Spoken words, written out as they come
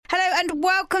and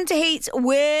welcome to Heat.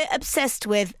 We're obsessed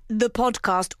with the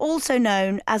podcast, also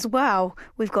known as well.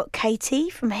 We've got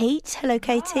Katie from Heat. Hello,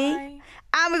 Katie. Hi.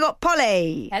 And we've got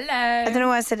Polly. Hello. I don't know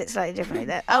why I said it slightly differently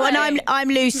there. Oh, and I'm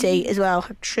Lucy as well.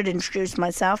 I should introduce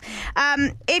myself.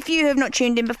 If you have not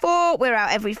tuned in before, we're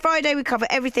out every Friday. We cover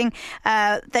everything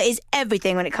that is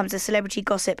everything when it comes to celebrity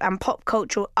gossip and pop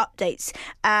cultural updates.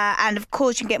 And of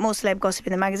course, you can get more celeb gossip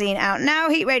in the magazine out now.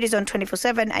 Heat Radio's on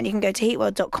 24/7, and you can go to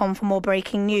heatworld.com for more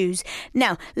breaking news.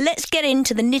 Now, let's get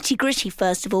into the nitty-gritty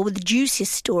first of all with the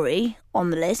juiciest story on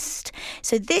the list.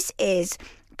 So this is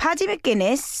Paddy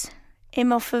McGuinness,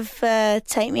 him off of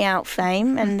Take Me Out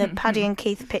fame and the Paddy and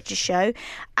Keith picture show,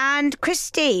 and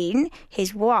Christine,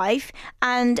 his wife,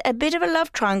 and a bit of a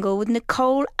love triangle with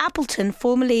Nicole Appleton,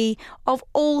 formerly of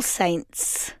All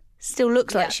Saints. Still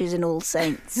looks like she was in All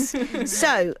Saints.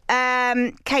 So,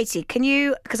 Katie, can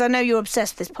you, because I know you're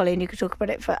obsessed with this, Polly, and you could talk about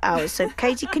it for hours. So,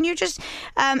 Katie, can you just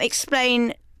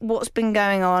explain what's been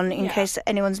going on in case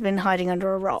anyone's been hiding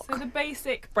under a rock? So the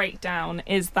basic breakdown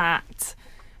is that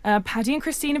Paddy and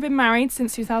Christine have been married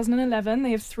since 2011.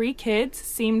 They have 3 kids.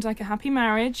 Seemed like a happy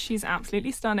marriage. She's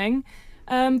absolutely stunning.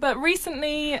 But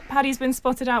recently, Paddy's been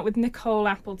spotted out with Nicole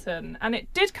Appleton. And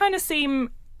it did kind of seem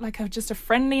like just a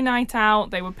friendly night out.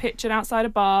 They were pictured outside a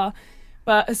bar.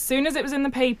 But as soon as it was in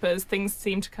the papers, things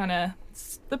seemed to kind of,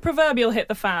 the proverbial hit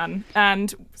the fan.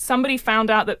 And somebody found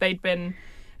out that they'd been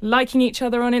liking each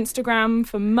other on Instagram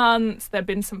for months. There'd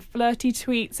been some flirty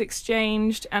tweets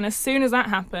exchanged, and as soon as that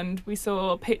happened, we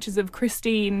saw pictures of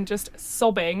Christine just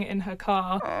sobbing in her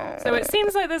car. So it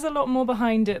seems like there's a lot more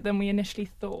behind it than we initially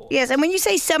thought. Yes, and when you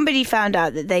say somebody found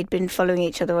out that they'd been following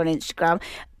each other on Instagram,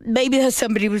 maybe that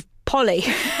somebody was Polly,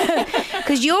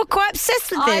 because you're quite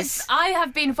obsessed with this. I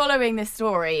have been following this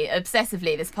story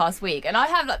obsessively this past week, and I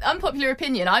have unpopular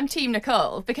opinion. I'm Team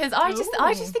Nicole because I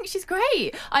just think she's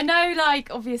great. I know,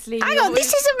 obviously. Hang on,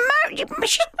 this is a marriage.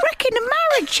 She's wrecking a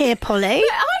marriage here, Polly.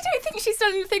 I don't think she's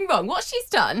done anything wrong. What she's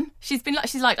done, she's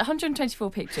liked 124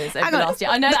 pictures over the last year.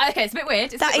 I know. Okay, it's a bit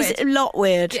weird. That is a lot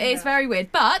weird. It is very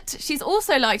weird, but she's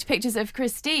also liked pictures of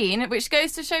Christine, which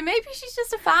goes to show maybe she's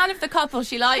just a fan of the couple.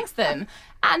 She likes them.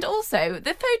 And also,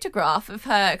 the photograph of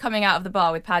her coming out of the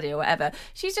bar with Paddy or whatever,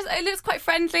 it looks quite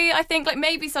friendly. I think,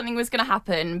 maybe something was going to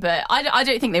happen, but I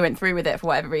don't think they went through with it for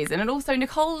whatever reason. And also,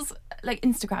 Nicole's,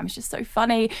 Instagram is just so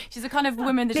funny. She's the kind of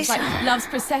woman that just, loves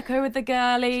Prosecco with the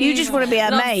girlies. You just want to be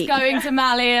her loves mate. Going to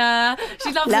Malia.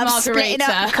 She loves a margarita. Splitting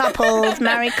up couples,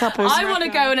 married couples. I want to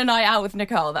go on a night out with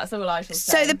Nicole. That's all I shall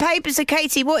say. So the papers,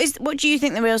 Katie, what do you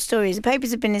think the real story is? The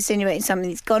papers have been insinuating something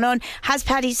that's gone on. Has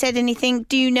Paddy said anything?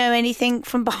 Do you know anything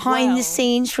from behind the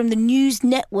scenes from the news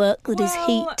network that is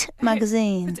Heat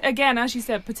magazine? Again, as you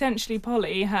said, potentially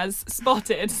Polly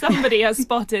somebody has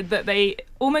spotted that they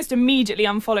almost immediately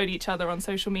unfollowed each other on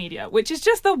social media, which is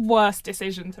just the worst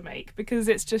decision to make because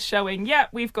it's just showing,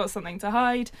 we've got something to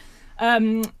hide.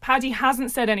 Paddy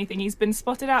hasn't said anything. He's been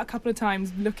spotted out a couple of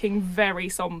times looking very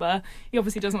sombre. He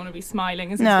obviously doesn't want to be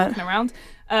smiling as he's walking around.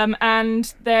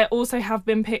 And there also have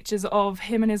been pictures of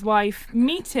him and his wife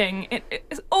meeting.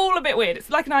 It's all a bit weird. It's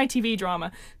like an ITV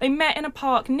drama. They met in a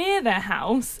park near their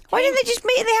house. Why didn't they just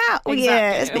meet in the house? Exactly.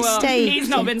 Yeah, it's a bit staged. He's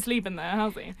not been sleeping there,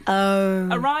 has he? Oh.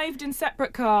 Arrived in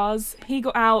separate cars. He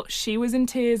got out. She was in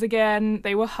tears again.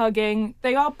 They were hugging.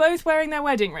 They are both wearing their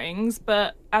wedding rings,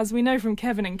 but as we know from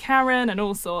Kevin and Karen and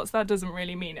all sorts, that doesn't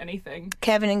really mean anything.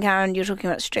 Kevin and Karen, you're talking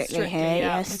about Strictly here,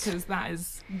 yes. Because that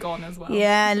is gone as well.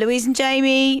 Yeah, Louise and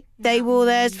Jamie, they wore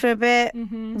theirs for a bit.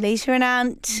 Mm-hmm. Lisa and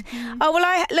Ant. Mm-hmm. Oh,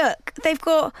 well, look,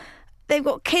 they've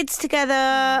got kids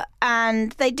together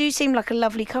and they do seem like a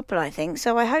lovely couple, I think.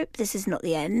 So I hope this is not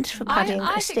the end for Paddy and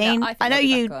Christine.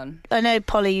 I know,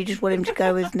 Polly, you just want him to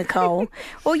go with Nicole.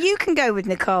 Or you can go with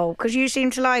Nicole because you seem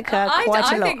to like her quite a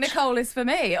lot. I think Nicole is for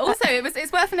me. Also,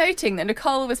 it's worth noting that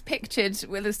Nicole was pictured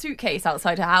with a suitcase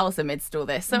outside her house amidst all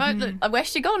this. So where's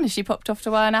she gone? Has she popped off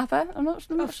to wear Napa? I'm not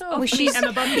sure. Well, she's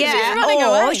running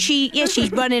away.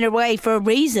 She's running away for a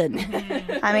reason.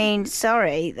 I mean,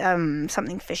 sorry,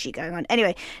 something fishy going on.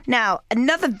 Anyway, now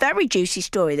another very juicy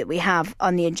story that we have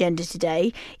on the agenda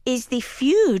today is the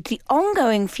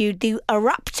ongoing feud, the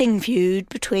erupting feud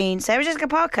between Sarah Jessica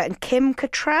Parker and Kim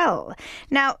Cattrall.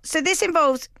 Now, so this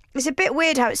involves, it's a bit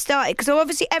weird how it started because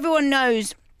obviously everyone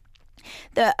knows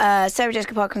that Sarah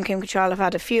Jessica Parker and Kim Cattrall have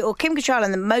had a feud, or Kim Cattrall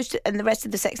and the rest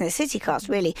of the Sex and the City cast,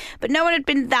 really. But no one had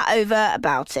been that overt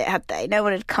about it, had they? No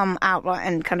one had come out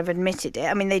and kind of admitted it.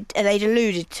 I mean, they'd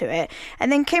alluded to it.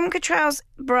 And then Kim Cattrall's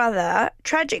brother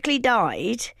tragically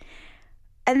died.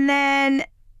 And then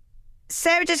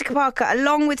Sarah Jessica Parker,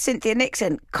 along with Cynthia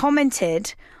Nixon,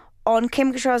 commented on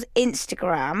Kim Cattrall's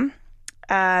Instagram,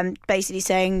 basically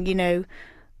saying,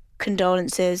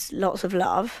 condolences, lots of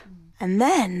love. And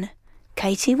then,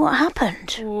 Katie, what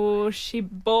happened? Oh, she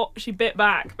bit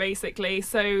back, basically.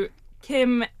 So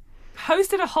Kim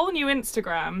posted a whole new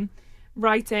Instagram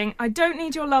writing, "I don't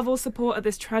need your love or support at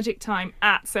this tragic time,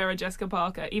 at Sarah Jessica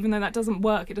Parker," even though that doesn't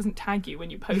work. It doesn't tag you when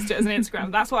you post it as an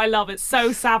Instagram. That's what I love. It's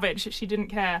so savage that she didn't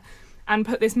care. And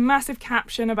put this massive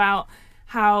caption about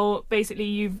how basically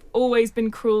you've always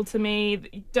been cruel to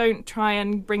me. Don't try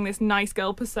and bring this nice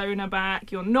girl persona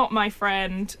back. You're not my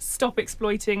friend. Stop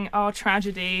exploiting our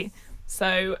tragedy.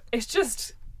 So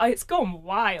it's gone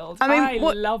wild. I mean,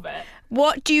 I love it.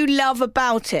 What do you love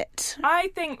about it? I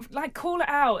think, call it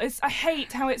out. I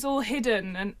hate how it's all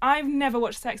hidden, and I've never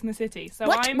watched Sex and the City. So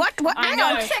What? Hang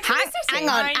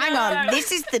on.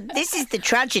 This is the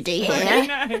tragedy here. I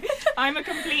know. I'm a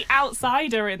complete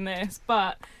outsider in this,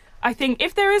 but I think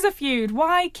if there is a feud,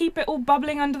 why keep it all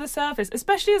bubbling under the surface?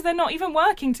 Especially as they're not even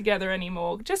working together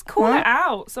anymore. Just call it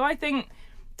out. So I think,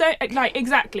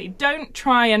 don't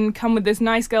try and come with this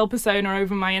nice girl persona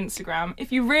over my Instagram.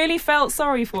 If you really felt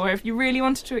sorry for her, if you really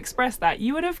wanted to express that,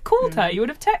 you would have called her, you would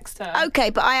have texted her. Okay,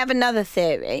 but I have another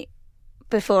theory.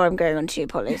 Before I'm going on to you,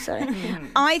 Polly, sorry.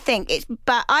 I think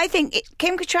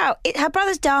Kim Cattrall, her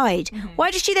brother's died.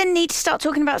 Why does she then need to start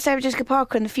talking about Sarah Jessica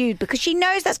Parker and the feud? Because she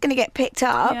knows that's going to get picked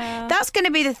up. Yeah. That's going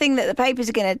to be the thing that the papers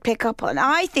are going to pick up on.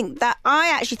 I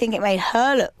actually think it made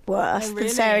her look worse than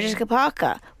Sarah Jessica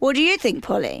Parker. What do you think,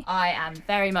 Polly? I am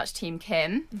very much Team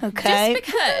Kim. Okay. Just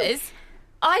because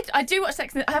I do watch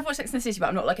I have watched Sex and the City, but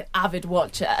I'm not like an avid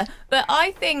watcher. But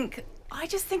I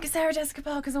just think Sarah Jessica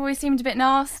Parker's always seemed a bit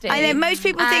nasty. I know most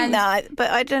people think that, but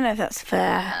I don't know if that's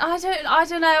fair. I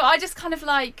don't know. I just kind of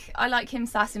I like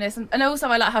Kim's sassiness, and also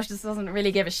I like how she just doesn't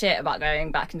really give a shit about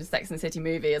going back into Sex and the City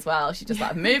movie as well. She just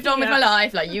moved on with my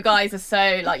life. You guys are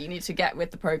so you need to get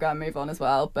with the program, move on as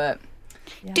well. But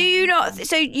yeah. Do you not?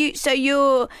 So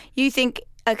you think?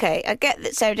 Okay, I get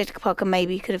that Sarah Jessica Parker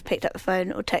maybe could have picked up the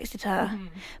phone or texted her.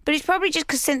 But it's probably just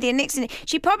because Cynthia Nixon,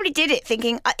 she probably did it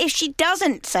thinking, if she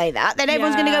doesn't say that, then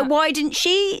everyone's going to go, why didn't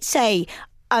she say,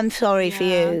 I'm sorry for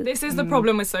you? This is the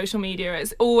problem with social media.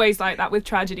 It's always like that with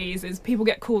tragedies, is people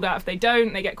get called out if they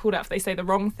don't, they get called out if they say the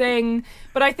wrong thing.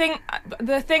 But I think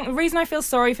the reason I feel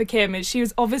sorry for Kim is she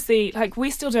was obviously, we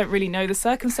still don't really know the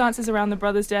circumstances around the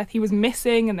brother's death. He was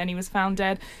missing and then he was found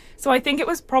dead. So I think it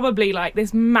was probably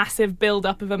this massive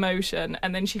build-up of emotion,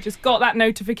 and then she just got that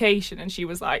notification and she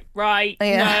was like, right,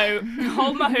 no,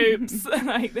 hold my hoops.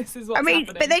 This is what's happening.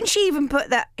 But then she even put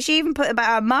about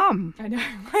her mum. I know.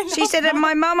 She said,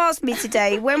 my mum asked me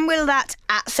today, when will that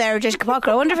at Sarah Jessica Parker?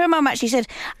 I wonder if her mum actually said,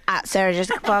 at Sarah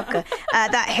Jessica Parker,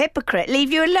 that hypocrite,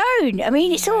 leave you alone. I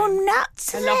mean, it's all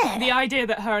nuts, isn't I love the idea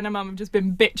that her and her mum have just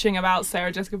been bitching about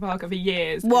Sarah Jessica Parker for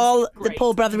years. While the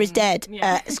poor brother is dead.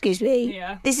 Excuse me.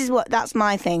 Yeah. That's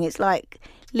my thing. It's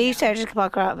leave Sarah Jessica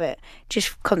Parker out of it.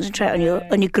 Just concentrate on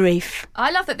your grief.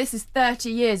 I love that this is 30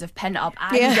 years of pent-up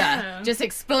anger just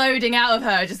exploding out of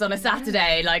her just on a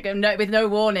Saturday, with no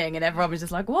warning, and everyone was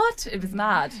just like, what? It was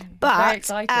mad. But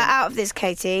out of this,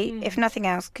 Katie, if nothing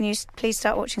else, can you please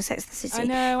start watching Sex and the City? I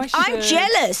know, I'm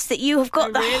jealous that you have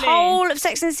got the whole of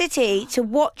Sex and the City to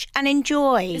watch and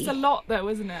enjoy. It's a lot, though,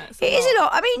 isn't it? It is a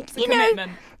lot. I mean,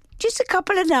 commitment. Just a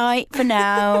couple of nights for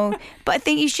now, but I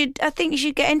think you should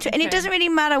get into it, and it doesn't really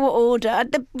matter what order.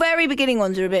 The very beginning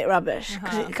ones are a bit rubbish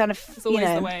because it kind of it's always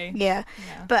the way. Yeah.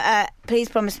 But please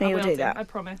promise me you'll do that. I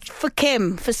promise. For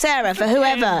Kim, for Sarah, for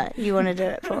whoever you want to do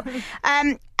it for.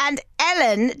 And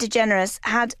Ellen Degeneres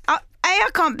had. I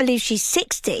can't believe she's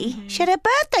 60. She had her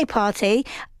birthday party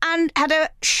and had a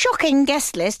shocking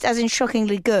guest list, as in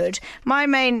shockingly good. My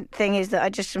main thing is that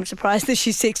I'm surprised that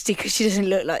she's 60 because she doesn't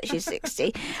look like she's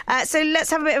 60. So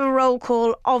let's have a bit of a roll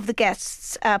call of the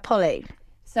guests. Polly.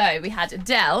 So we had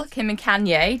Adele, Kim and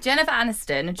Kanye, Jennifer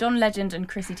Aniston, John Legend and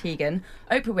Chrissy Teigen,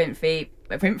 Oprah Winfrey,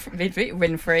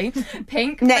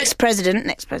 Pink. Next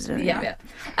president.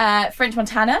 Yeah. French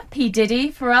Montana, P.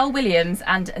 Diddy, Pharrell Williams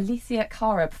and Alicia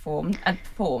Cara performed.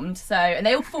 So, and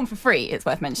they all performed for free, it's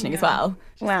worth mentioning as well.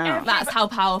 Wow. That's how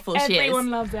powerful she is.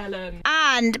 Everyone loves Ellen.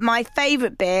 And my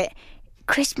favourite bit,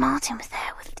 Chris Martin was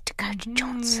there with Dakota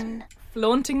Johnson.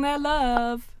 Flaunting their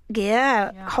love.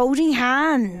 Yeah, holding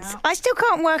hands. Yeah. I still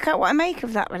can't work out what I make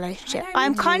of that relationship.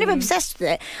 I'm kind of obsessed with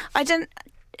it. I didn't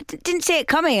see it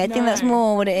coming. I think that's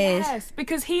more what it is. Yes,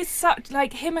 because he's such,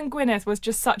 him and Gwyneth was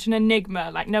just such an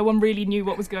enigma. No one really knew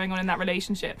what was going on in that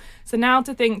relationship. So now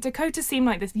to think, Dakota seemed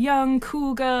like this young,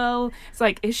 cool girl.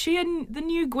 It's is she the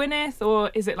new Gwyneth,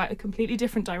 or is it a completely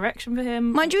different direction for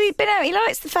him? Mind you, he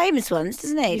likes the famous ones,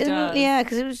 doesn't he? He does. Yeah,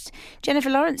 because it was Jennifer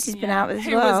Lawrence he's been out with as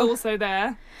Who well. was also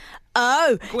there.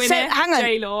 Oh, Gwyneth, so hang on.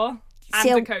 J-Law.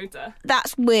 and Dakota.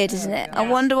 That's weird, isn't it? I Yeah.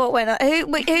 wonder what went on.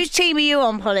 Whose team are you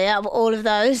on, Polly, out of all of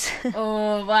those?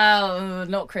 Oh, well,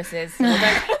 not Chris's.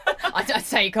 I'd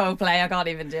say Coldplay. I can't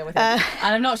even deal with it. And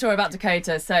I'm not sure about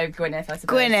Dakota, so Gwyneth, I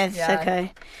suppose. Gwyneth, Yeah.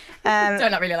 okay.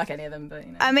 Don't really like any of them, but,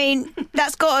 you know. I mean,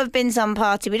 that's got to have been some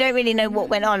party. We don't really know what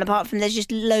went on, apart from there's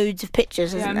just loads of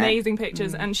pictures, isn't there? Amazing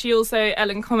pictures. And she also,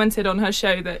 Ellen commented on her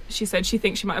show that she said she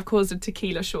thinks she might have caused a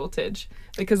tequila shortage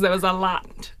because there was a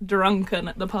lot drunken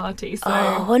at the party. So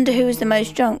I wonder who was the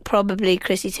most drunk. Probably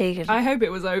Chrissy Teigen. I hope it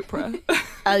was Oprah.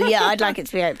 Oh, yeah, I'd like it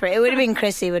to be Oprah. It would have been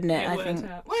Chrissy, wouldn't it? I Would, think.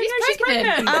 Well, She's no,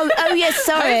 pregnant. Oh, yes,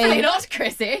 Hopefully sorry. not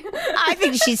Chrissy. I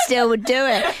think she still would do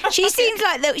it. She seems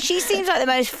like the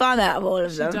most fun out of all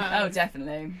of them. Oh,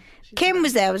 definitely. Kim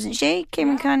was there, wasn't she?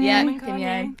 Kim and Kanye. Yeah,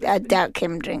 Kanye. Kanye. I doubt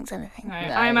Kim drinks anything. No,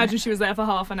 I imagine she was there for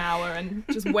half an hour and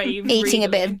just waved. Eating a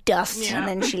bit regally. of dust, Yeah. and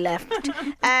then she left.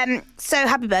 So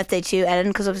happy birthday to you, Ellen,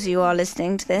 because obviously you are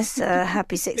listening to this.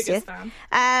 Happy 60th. Biggest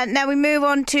fan. Now we move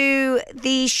on to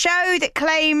the show that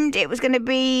claimed it was going to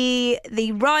be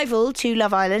the rival to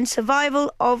Love Island,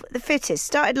 Survival of the Fittest.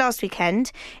 Started last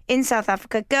weekend in South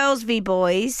Africa, girls v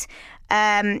boys.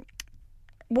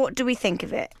 What do we think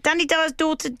of it? Danny Dyer's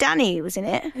daughter Danny was in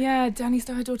it. Yeah, Danny's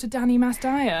daughter Danny Mas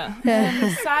Dyer.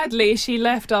 Sadly, she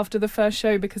left after the first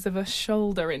show because of a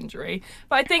shoulder injury.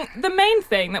 But I think the main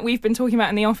thing that we've been talking about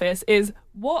in the office is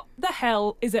what the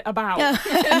hell is it about?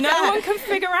 No one can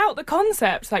figure out the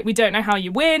concept. Like, we don't know how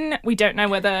you win. We don't know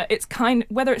whether it's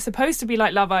supposed to be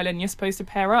like Love Island, you're supposed to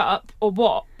pair up, or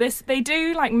what. They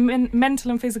do like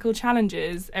mental and physical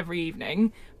challenges every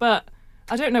evening, but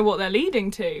I don't know what they're leading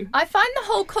to. I find the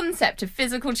whole concept of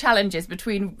physical challenges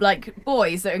between like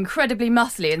boys that are incredibly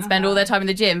muscly and spend all their time in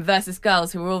the gym versus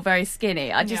girls who are all very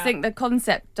skinny. I just think the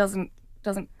concept doesn't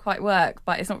quite work,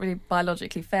 but it's not really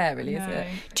biologically fair, really, is it?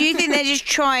 Do you think they're just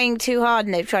trying too hard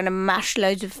and they're trying to mash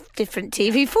loads of different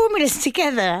TV formulas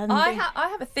together? I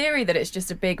have a theory that it's just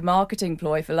a big marketing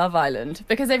ploy for Love Island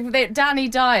because Danny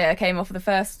Dyer came off of the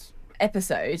first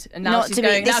episode and now she's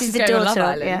going on Love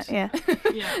Island. Yeah.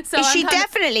 So Is she I'm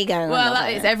definitely going on Well, Love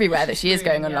Island? it's everywhere that she is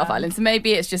going on Yeah. Love Island. So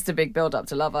maybe it's just a big build up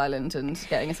to Love Island and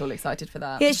getting us all excited for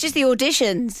that. Yeah, it's just the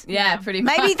auditions. Yeah, pretty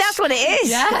much. Maybe that's what it is.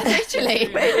 Yeah,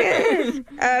 literally.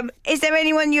 Is there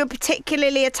anyone you're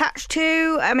particularly attached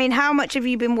to? I mean, how much have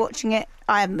you been watching it?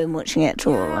 I haven't been watching it at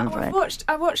all, I'm afraid.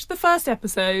 I watched the first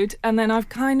episode and then I've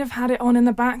kind of had it on in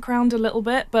the background a little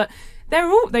bit, but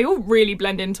they all really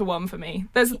blend into one for me.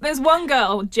 There's one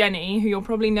girl, Jenny, who you'll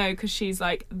probably know because she's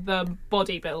like the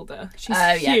bodybuilder. She's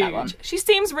huge. Yeah, that one. She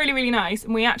seems really, really nice,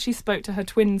 and we actually spoke to her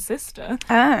twin sister,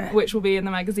 which will be in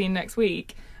the magazine next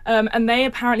week. And they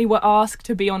apparently were asked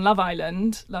to be on Love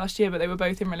Island last year, but they were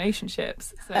both in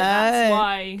relationships. So that's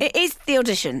why. It is the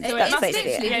audition. That's It's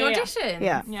basically literally it. the audition.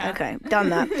 Yeah, okay, done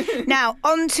that. Now,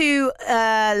 on to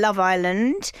Love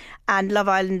Island and Love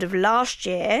Island of last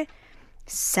year.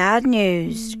 Sad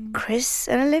news. Chris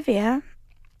and Olivia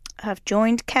have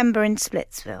joined Kemba in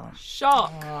Splitsville.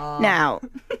 Shock. Now,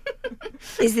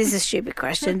 is this a stupid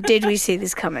question? Did we see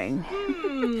this coming?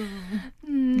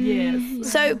 Yes.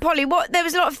 So, Polly, there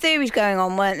was a lot of theories going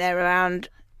on, weren't there, around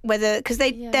whether, because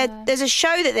there's a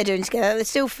show that they're doing together. They're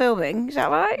still filming. Is that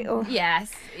right? Or?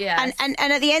 Yes. And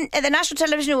at the end, at the National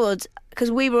Television Awards, because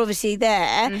we were obviously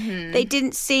there, they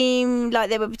didn't seem like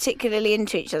they were particularly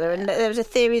into each other, and there was a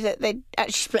theory that they'd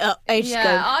actually split up ages ago.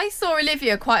 Yeah, I saw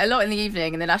Olivia quite a lot in the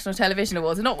evening in the National Television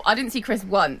Awards. I didn't see Chris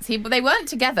once. They weren't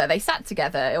together. They sat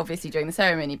together, obviously, during the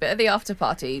ceremony, but at the after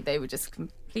party, they were just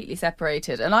completely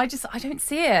separated. And I don't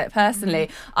see it, personally.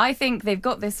 I think they've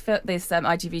got this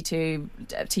ITV2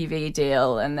 TV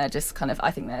deal, and they're just kind of,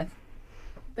 I think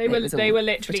They were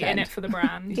literally pretend. in it for the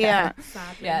brand. Yeah.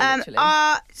 Sadly. Yeah, literally.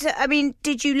 So, I mean,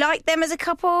 did you like them as a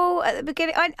couple at the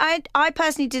beginning? I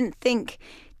personally didn't think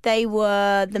they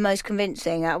were the most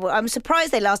convincing. I'm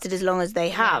surprised they lasted as long as they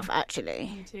have,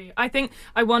 actually. Me too.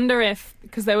 I wonder if,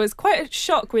 because there was quite a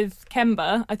shock with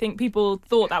Kemba, I think people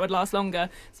thought that would last longer.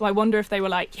 So I wonder if they were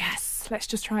like, yes, let's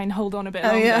just try and hold on a bit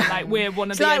longer. Yeah. Like, we're one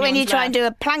of It's the like only when you ones try and left. do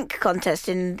a plank contest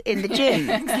in the gym.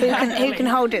 Who can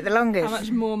hold it the longest? How much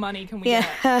more money can we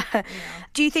get?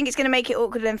 Do you think it's going to make it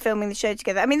awkward them filming the show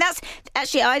together? I mean, that's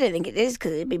actually, I don't think it is,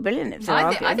 because it'd be brilliant if they're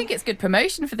I think it's good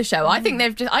promotion for the show. I think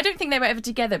I don't think they were ever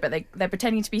together, but they're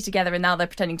pretending to be together, and now they're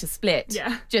pretending to split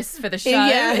just for the show.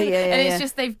 Yeah, and it's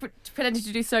just they've pretended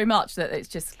to do so much that it's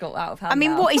just got out of hand. I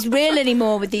mean, now. what is real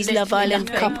anymore with these Love Literally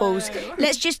Island nothing. couples?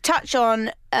 Let's just touch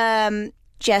on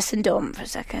Jess and Dom for a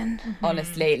second.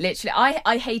 Honestly, literally,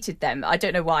 I hated them. I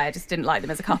don't know why. I just didn't like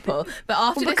them as a couple. But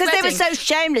after Because they were this wedding, so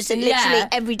shameless, and literally Yeah.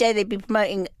 every day they'd be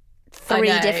promoting 3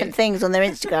 I know. different things on their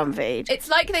Instagram feed. It's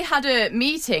like they had a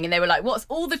meeting and they were like, what's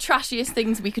all the trashiest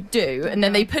things we could do? And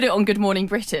then they put it on Good Morning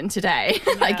Britain today.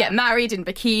 Like, get married in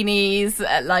bikinis.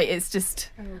 Like, it's just,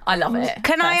 I love it.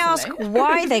 Can I ask personally.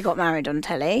 why they got married on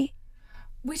telly?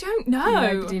 We don't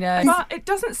know. Nobody knows. But it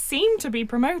doesn't seem to be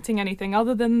promoting anything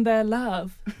other than their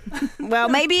love. Well,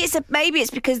 maybe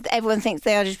it's because everyone thinks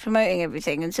they are just promoting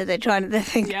everything, and so they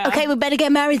think, Yeah. okay, we better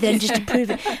get married then, just to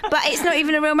prove it. But it's not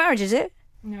even a real marriage, is it?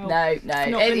 No. not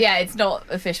been- It's not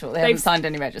official. They haven't signed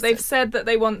any registers. They've said that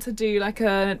they want to do like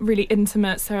a really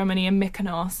intimate ceremony in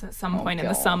Mykonos at some point in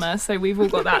the summer, so we've all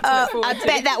got that to look forward I to.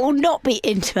 bet that will not be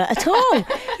intimate at all.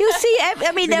 You'll see.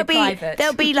 I mean, Really private.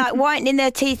 they'll be like whitening their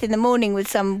teeth in the morning with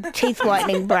some teeth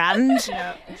whitening brand,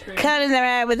 Yeah, true. curling their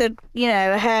hair with a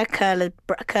hair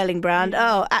curling brand.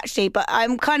 Oh, actually, but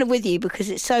I'm kind of with you because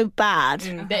it's so bad.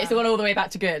 It's gone all the way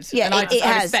back to good. Yeah, and it I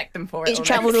has. respect them for it. It's almost.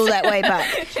 travelled all that way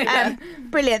back.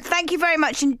 Brilliant. Thank you very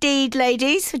much indeed,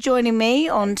 ladies, for joining me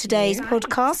on today's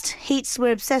podcast. Heats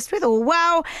we're obsessed with, or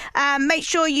wow. Make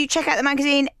sure you check out the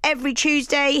magazine every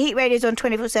Tuesday. Heat Radio's on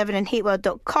 24/7 and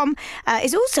heatworld.com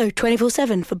is also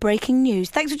 24/7 for breaking news.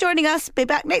 Thanks for joining us. Be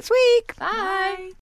back next week. Bye.